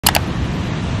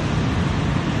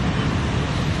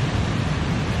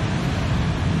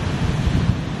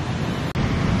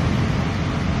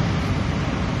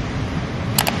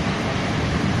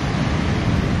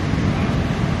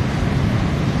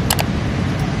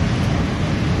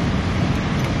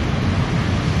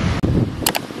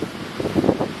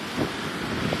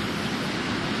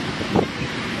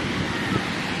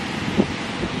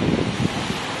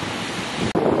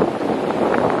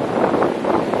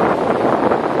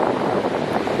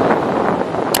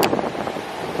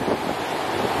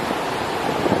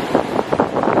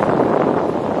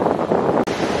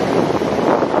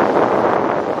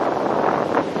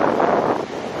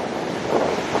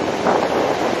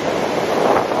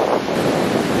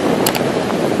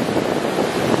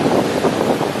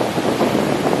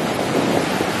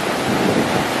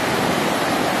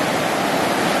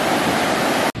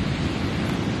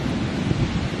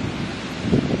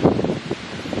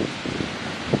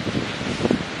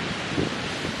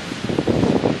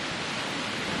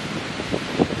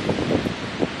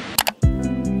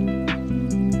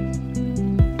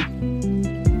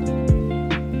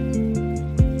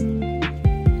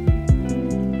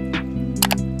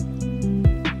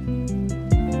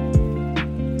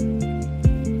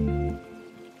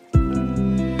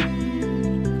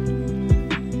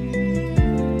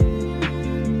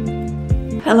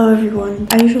Hello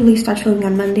everyone. I usually start filming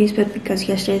on Mondays, but because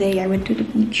yesterday I went to the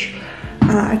beach,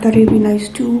 I thought it'd be nice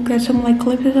to get some like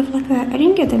clips of like that. I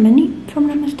didn't get that many, if I'm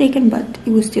not mistaken, but it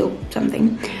was still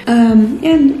something.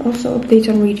 And also updates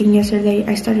on reading. Yesterday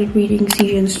I started reading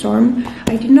Siege and Storm.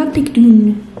 I did not take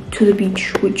Dune to the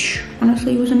beach, which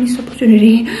honestly was a missed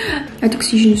opportunity. I took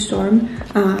Siege and Storm.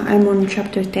 I'm on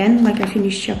chapter 10, like I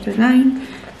finished chapter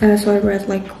 9. So I read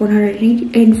like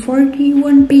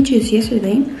 141 pages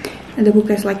yesterday. And the book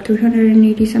has like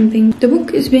 380 something. The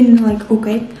book has been like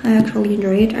okay. I actually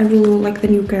enjoy it. I really like the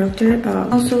new character.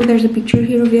 Also, there's a picture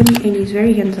here of him and he's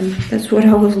very handsome. That's what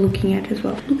I was looking at as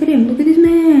well. Look at him. Look at this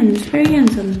man. He's very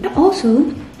handsome. I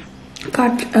also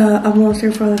got a monster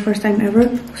for the first time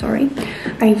ever. Sorry.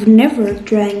 I've never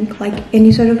drank like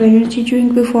any sort of energy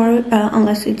drink before,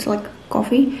 unless it's like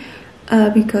coffee.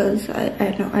 Because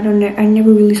I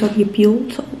never really saw the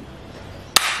appeal. So.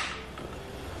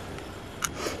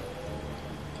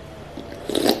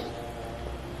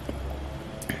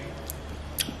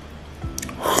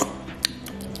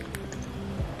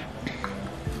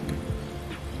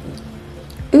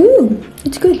 Ooh,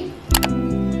 it's good.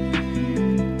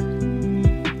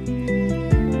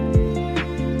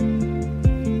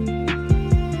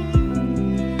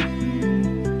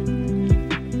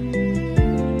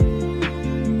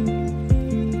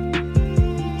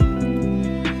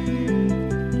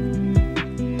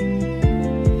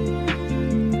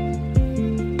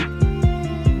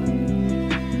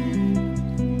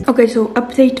 Okay, so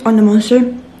update on the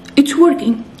monster. It's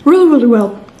working really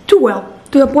well. Too well.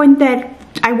 To the point that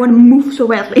I want to move so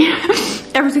badly.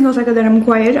 Every single second that I'm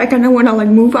quiet, I kind of want to like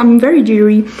move. I'm very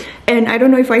jittery and I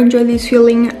don't know if I enjoy this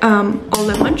feeling all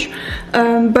that much.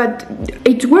 But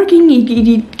it's working. It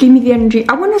gave me the energy.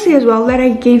 I want to say as well that I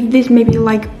gave this maybe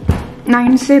like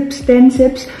 9 sips, 10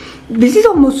 sips. This is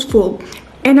almost full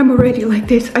and I'm already like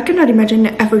this. I cannot imagine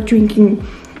ever drinking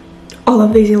all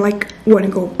of this in like one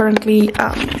go. Currently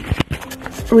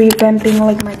revamping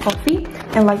like my coffee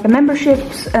and like the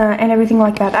memberships and everything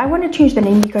like that. I want to change the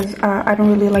name because I don't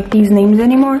really like these names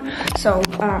anymore. So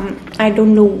I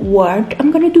don't know what I'm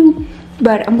gonna do,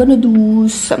 but I'm gonna do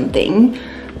something.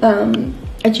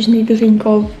 I just need to think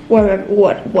of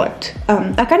what.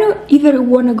 I kind of either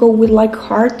want to go with like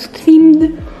heart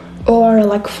themed or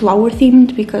like flower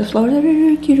themed because flowers are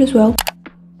very cute as well.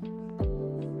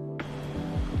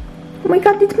 Oh my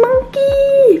god, it's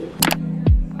Monkey!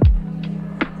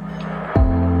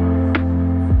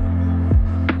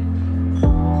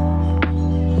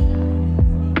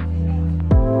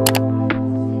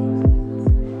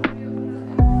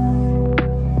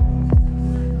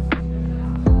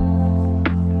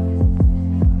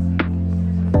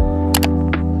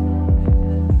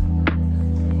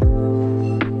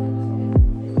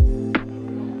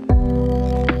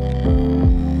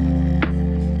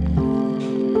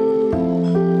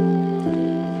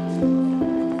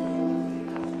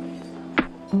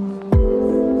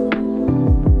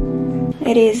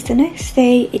 It is the next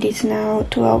day. It is now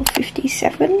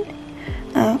 12:57,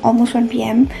 almost 1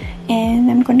 p.m.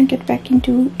 and I'm gonna get back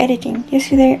into editing.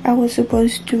 Yesterday I was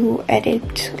supposed to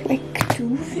edit like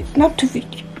two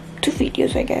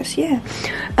videos, I guess, yeah.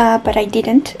 But I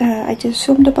didn't. I just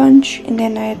filmed a bunch and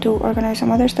then I had to organize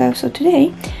some other stuff. So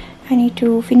today I need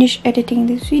to finish editing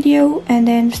this video and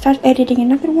then start editing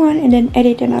another one and then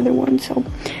edit another one. So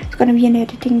it's gonna be an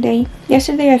editing day.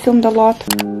 Yesterday I filmed a lot.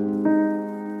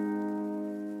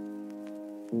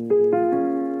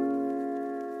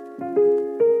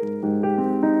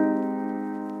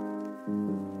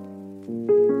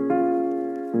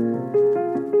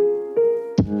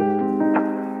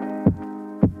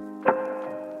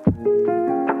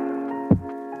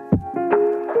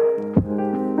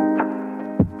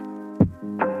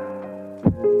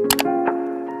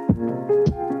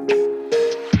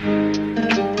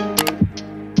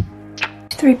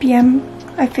 It's 3 p.m.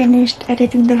 I finished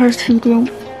editing the first video.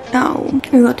 Now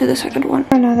we go to the second one.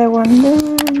 Another one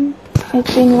done.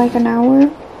 It's been like an hour.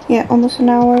 Yeah, almost an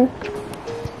hour.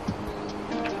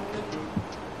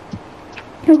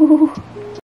 Ooh.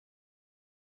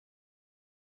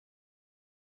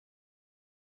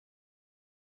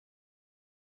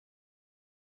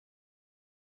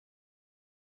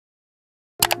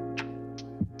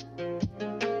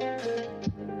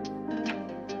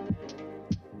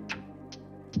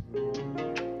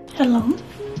 Hello,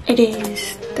 it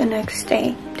is the next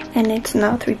day and it's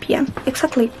now 3 p.m.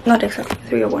 exactly, not exactly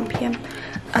 3:01 p.m.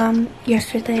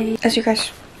 Yesterday, as you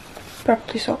guys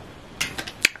probably saw,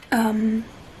 I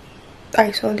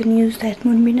saw the news that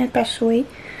Moonbin had passed away.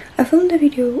 I filmed the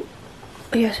video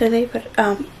yesterday, but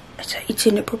it's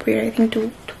inappropriate, I think,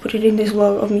 to put it in this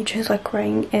vlog of me just like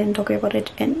crying and talking about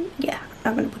it. And yeah,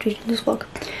 I'm not gonna put it in this vlog,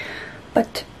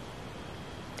 but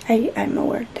I'm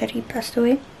aware that he passed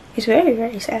away. It's very,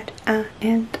 very sad,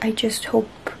 and I just hope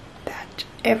that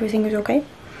everything is okay,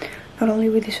 not only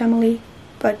with his family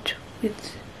but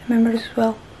with members as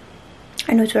well.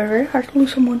 I know it's very, very hard to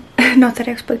lose someone. Not that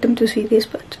I expect them to see this,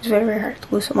 but it's very, very hard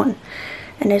to lose someone,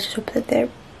 and I just hope that they're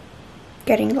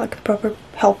getting like the proper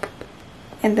help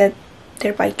and that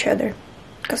they're by each other,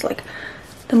 because like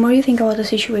the more you think about the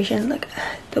situation, like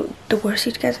the worse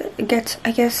it gets.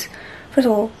 I guess first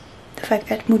of all, the fact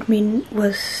that Moonbin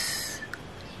was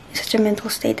in such a mental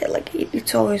state that like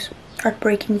it's always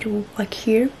heartbreaking to like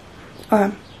hear,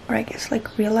 or I guess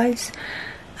like realize.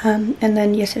 And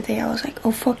then yesterday I was like,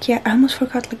 oh fuck yeah, I almost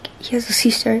forgot, like he has a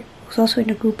sister who's also in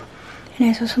the group, and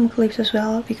I saw some clips as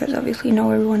well, because obviously now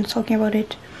everyone's talking about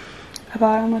it,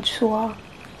 about how much Suha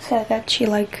said that she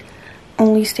like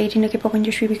only stayed in the K-pop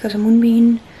industry because of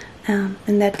Moonbin,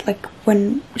 and that like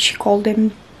when she called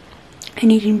him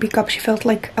and he didn't pick up, she felt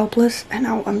like helpless. And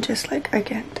now I'm just like, I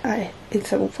can't, it's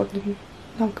so fucking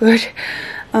not good.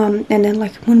 And then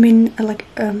like Moonbin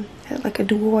like a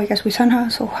duo, I guess, with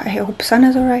Sunha, so I hope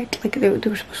Sunha's alright. Like they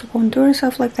were supposed to go on tour and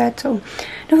stuff like that, so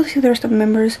obviously the rest of the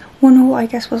members, one who I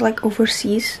guess was like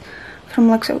overseas from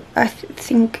like, so I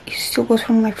think he still goes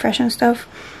from like fashion stuff,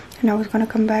 and I was gonna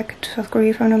come back to South Korea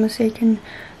if I'm not mistaken.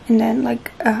 And then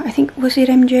like I think, was it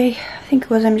MJ? I think it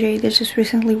was MJ. They just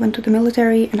recently went to the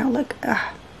military, and I'm like,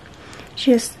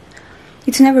 just,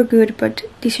 it's never good. But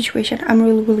this situation, I'm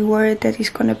really, really worried that it's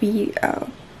gonna be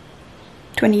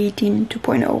 2018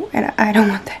 2.0, and I don't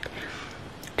want that.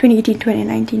 2018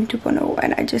 2019 2.0,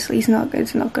 and I just, it's not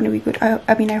gonna be good.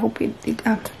 I mean, I hope I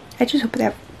just hope they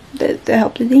have the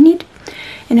help that they need,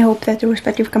 and I hope that the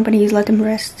respective companies let them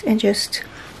rest and just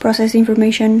process the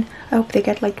information. I hope they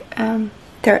get like a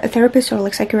therapist or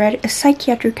like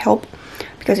psychiatric help,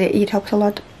 because it helps a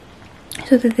lot,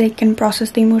 so that they can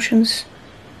process the emotions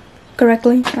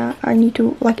correctly. I need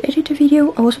to like edit a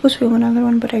video. I was supposed to film another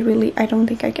one, but I don't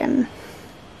think I can.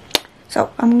 So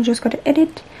I'm just gonna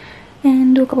edit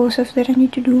and do a couple of stuff that I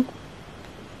need to do,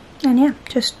 and yeah,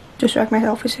 just distract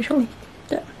myself essentially.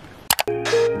 Yeah.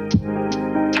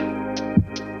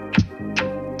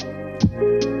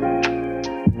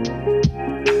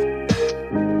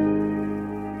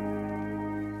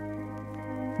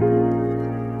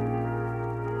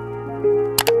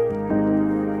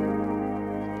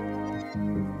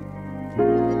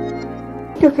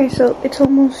 Okay, so it's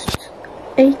almost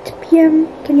 8 p.m.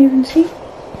 Can you even see?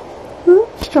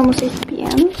 It's almost 8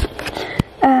 p.m.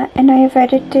 And I have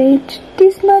edited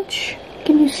this much.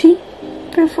 Can you see?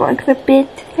 There's like the bit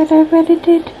that I've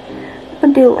edited up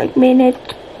until like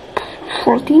minute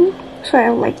 14. So I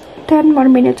have like 10 more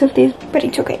minutes of this, but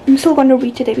it's okay. I'm still gonna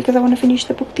read today because I want to finish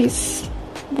the book this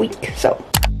week. So.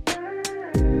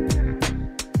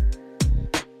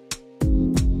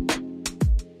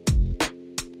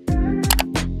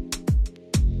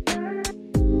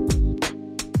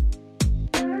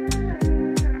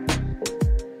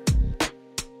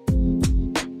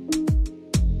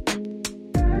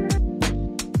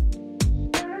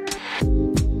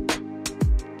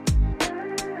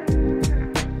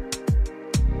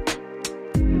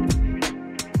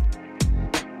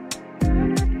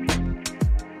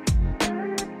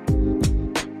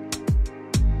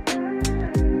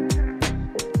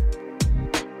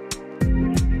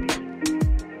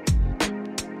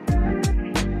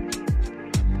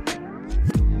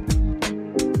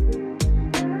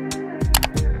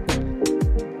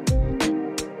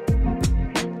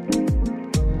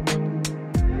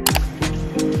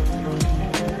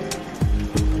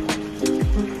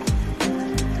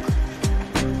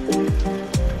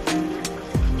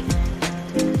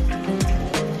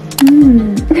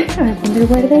 I wonder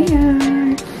where they are.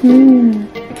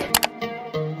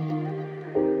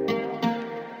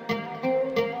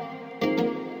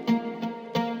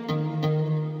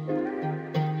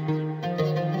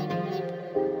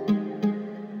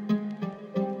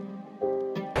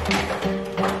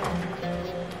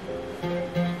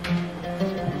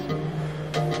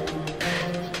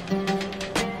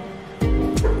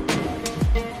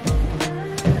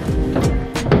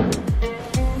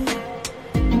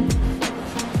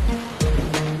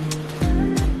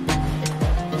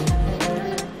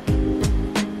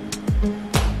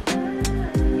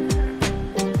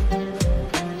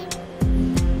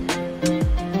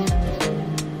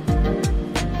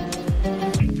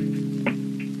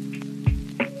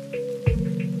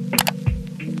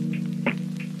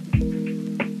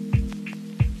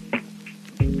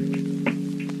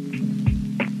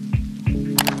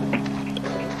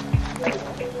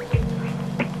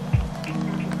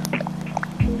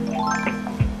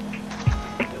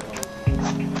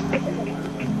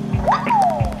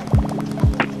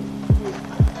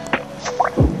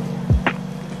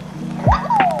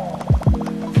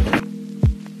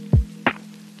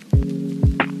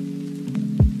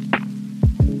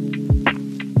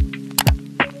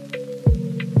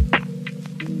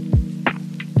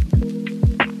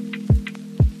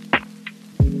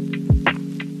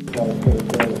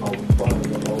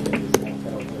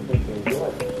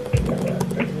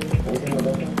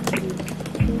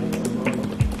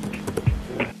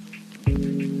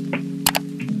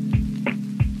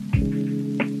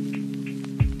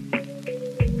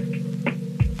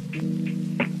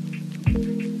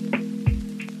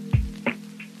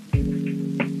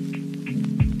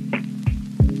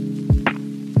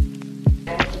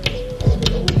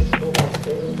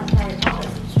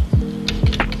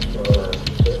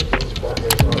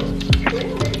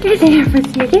 Saya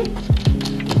frustrated.